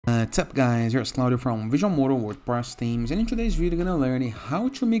What's up guys, here's Claudio from Visual Modo WordPress themes, and in today's video we're gonna learn how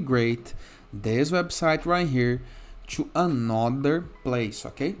to migrate this website right here to another place,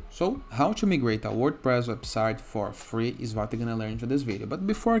 okay? So how to migrate a WordPress website for free is what we're gonna learn in today's video. But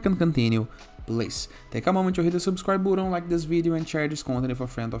before I can continue, please take a moment to hit the subscribe button, like this video, and share this content with a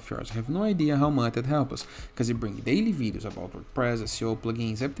friend of yours. I have no idea how much it helps us, because we bring daily videos about WordPress, SEO,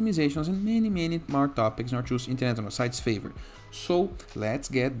 plugins, optimizations, and many more topics in our choose internet on our site's favor. So let's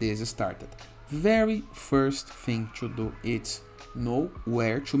get this started. Very first thing to do is know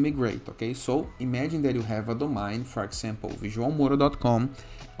where to migrate, okay? So imagine that you have a domain, for example visualmodo.com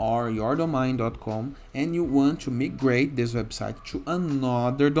or yourdomain.com, and you want to migrate this website to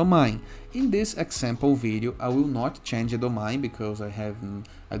another domain. In this example video I will not change the domain because I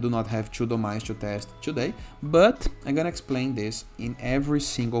do not have two domains to test today, but I'm gonna explain this in every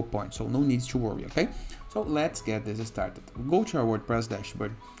single point, so no need to worry, okay? So let's get this started. Go to our WordPress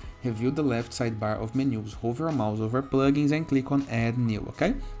dashboard, review the left sidebar of menus, hover a mouse over plugins and click on add new,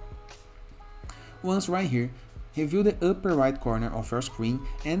 okay? Once right here, review the upper right corner of your screen,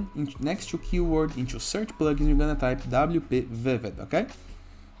 and next to keyword into search plugins you're gonna type WPvivid, okay?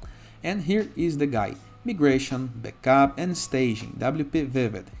 And here is the guide: migration, backup and staging,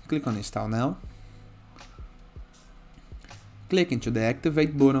 WPvivid. Click on install now. Click into the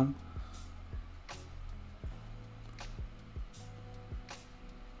activate button.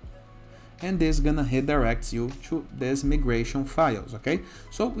 And this gonna redirect you to this migration files, okay?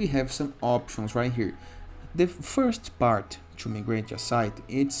 So we have some options right here. The first part to migrate your site,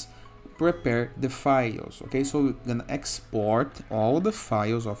 it's prepare the files, okay? So we're gonna export all the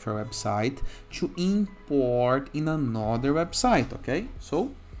files of your website to import in another website, okay? So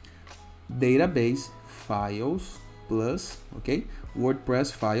database files plus, okay,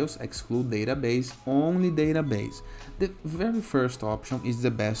 WordPress files, exclude database, only database. The very first option is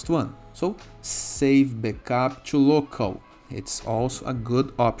the best one. So save backup to local, it's also a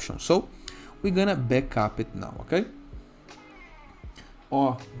good option. So we're gonna backup it now, okay?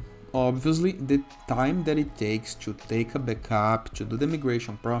 Obviously the time that it takes to take a backup, to do the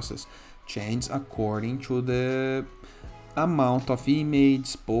migration process, changes according to the amount of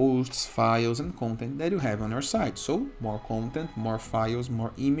images, posts, files and content that you have on your site. So more content, more files,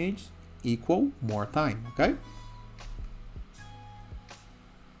 more images equal more time, okay?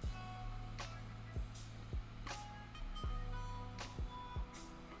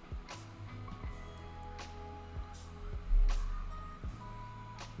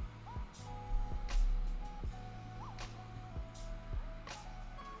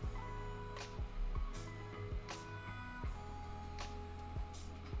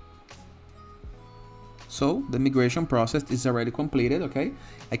 So the migration process is already completed, okay?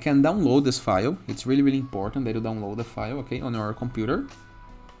 I can download this file. It's really important that you download the file, okay, on your computer.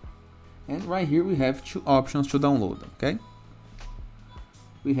 And right here we have two options to download, okay?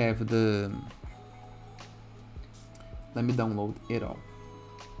 We have the, let me download it all.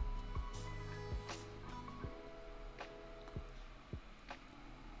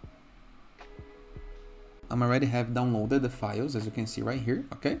 I already have downloaded the files, as you can see right here,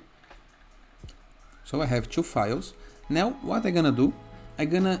 okay? So I have two files. Now what I'm gonna do, I'm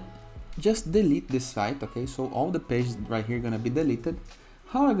gonna just delete this site, okay? So all the pages right here are gonna be deleted.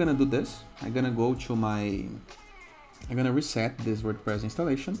 How am I gonna do this? I'm gonna go to I'm gonna reset this WordPress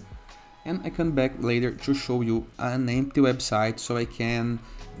installation, and I come back later to show you an empty website so I can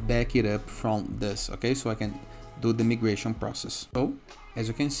back it up from this, okay? So I can do the migration process. So as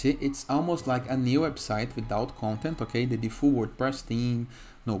you can see, it's almost like a new website without content, okay? The default WordPress theme,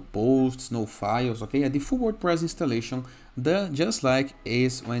 no posts, no files, okay? A default WordPress installation, just like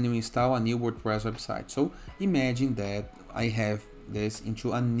is when you install a new WordPress website. So imagine that I have this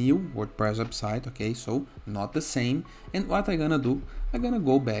into a new WordPress website, okay? So not the same. And what I'm gonna do, I'm gonna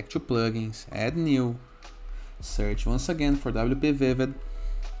go back to plugins, add new, search once again for WPvivid.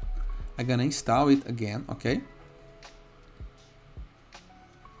 I'm gonna install it again, okay?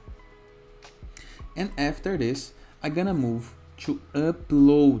 And after this, I'm gonna move to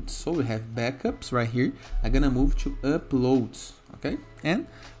uploads. So we have backups right here. I'm gonna move to uploads, okay? And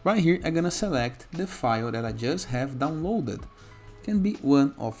right here, I'm gonna select the file that I just have downloaded. Can be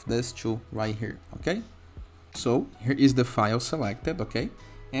one of these two right here, okay? So here is the file selected, okay?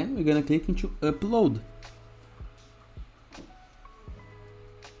 And we're gonna click into upload.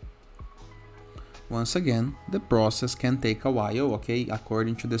 Once again, the process can take a while, okay,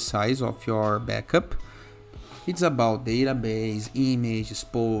 according to the size of your backup. It's about database, images,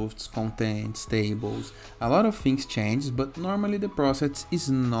 posts, contents, tables. A lot of things change, but normally the process is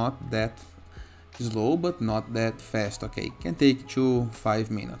not that slow, but not that fast, okay? Can take 2 to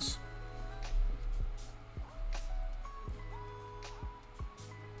 5 minutes.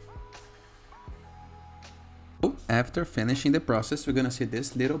 After finishing the process, we're gonna see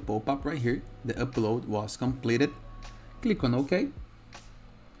this little pop-up right here. The upload was completed. Click on OK.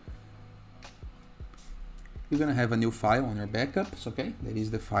 You're gonna have a new file on your backups, okay? That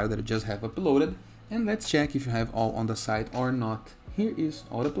is the file that you just have uploaded. And let's check if you have all on the site or not. Here is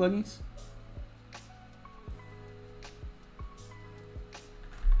all the plugins.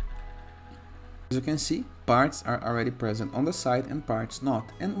 As you can see, parts are already present on the site and parts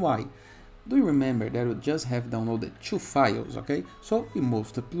not. And why? Do you remember that we just have downloaded 2 files, okay? So we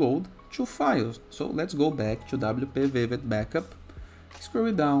must upload 2 files. So let's go back to WPvivid Backup,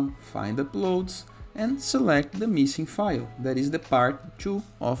 scroll down, find uploads, and select the missing file. That is the part 2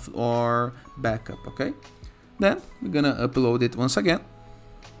 of our backup, okay? Then we're gonna upload it once again.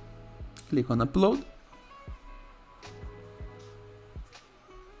 Click on upload.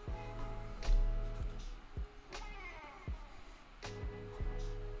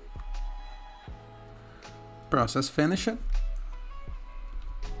 Process finished.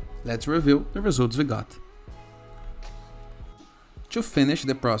 Let's review the results we got. To finish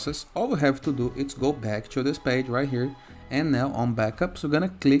the process, all we have to do is go back to this page right here, and now on backups, we're gonna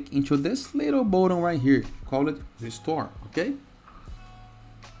click into this little button right here, call it restore, okay?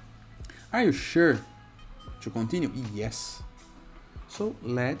 Are you sure to continue? Yes. So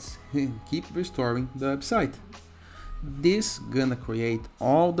let's keep restoring the website. This gonna create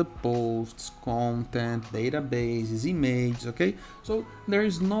all the posts, content, databases, images, okay? So there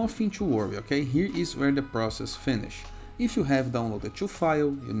is nothing to worry, okay? Here is where the process finish. If you have downloaded 2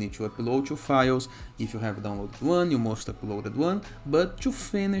 files, you need to upload 2 files. If you have downloaded 1, you must upload 1. But to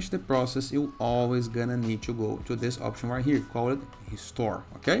finish the process, you always gonna need to go to this option right here, called restore,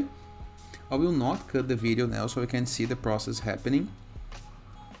 okay? I will not cut the video now so you can see the process happening.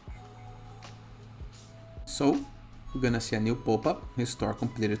 So you're gonna see a new pop-up, restore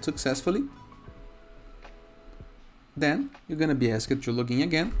completed successfully. Then you're gonna be asked to log in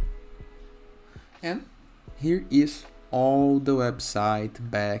again. And here is all the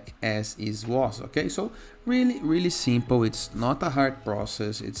website back as it was, okay? So really simple. It's not a hard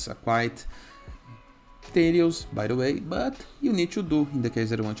process. It's a quite tedious, by the way, but you need to do in the case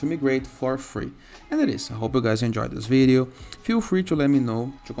that you want to migrate for free. And it is. I hope you guys enjoyed this video. Feel free to let me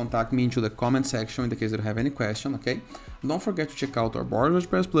know, to contact me into the comment section in the case that you have any question, okay? Don't forget to check out our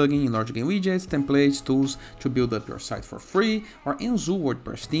WordPress plugin, enlarge game widgets, templates, tools to build up your site for free, or Enzo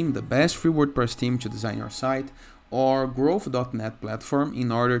WordPress theme, the best free WordPress theme to design your site, or growth.net platform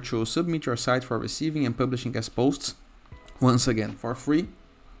in order to submit your site for receiving and publishing guest posts, once again for free.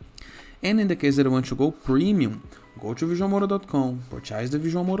 And in the case that you want to go premium, go to visualmodo.com, purchase the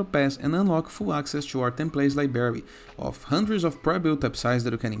Visual Modo Pass, and unlock full access to our templates library of hundreds of pre-built websites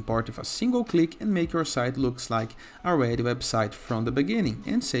that you can import with a single click and make your site looks like a ready website from the beginning,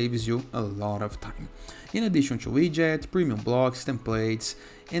 and saves you a lot of time. In addition to widgets, premium blocks, templates,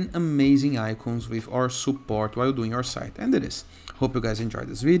 and amazing icons with our support while doing your site. And it is. Hope you guys enjoyed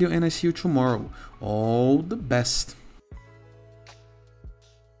this video, and I see you tomorrow. All the best!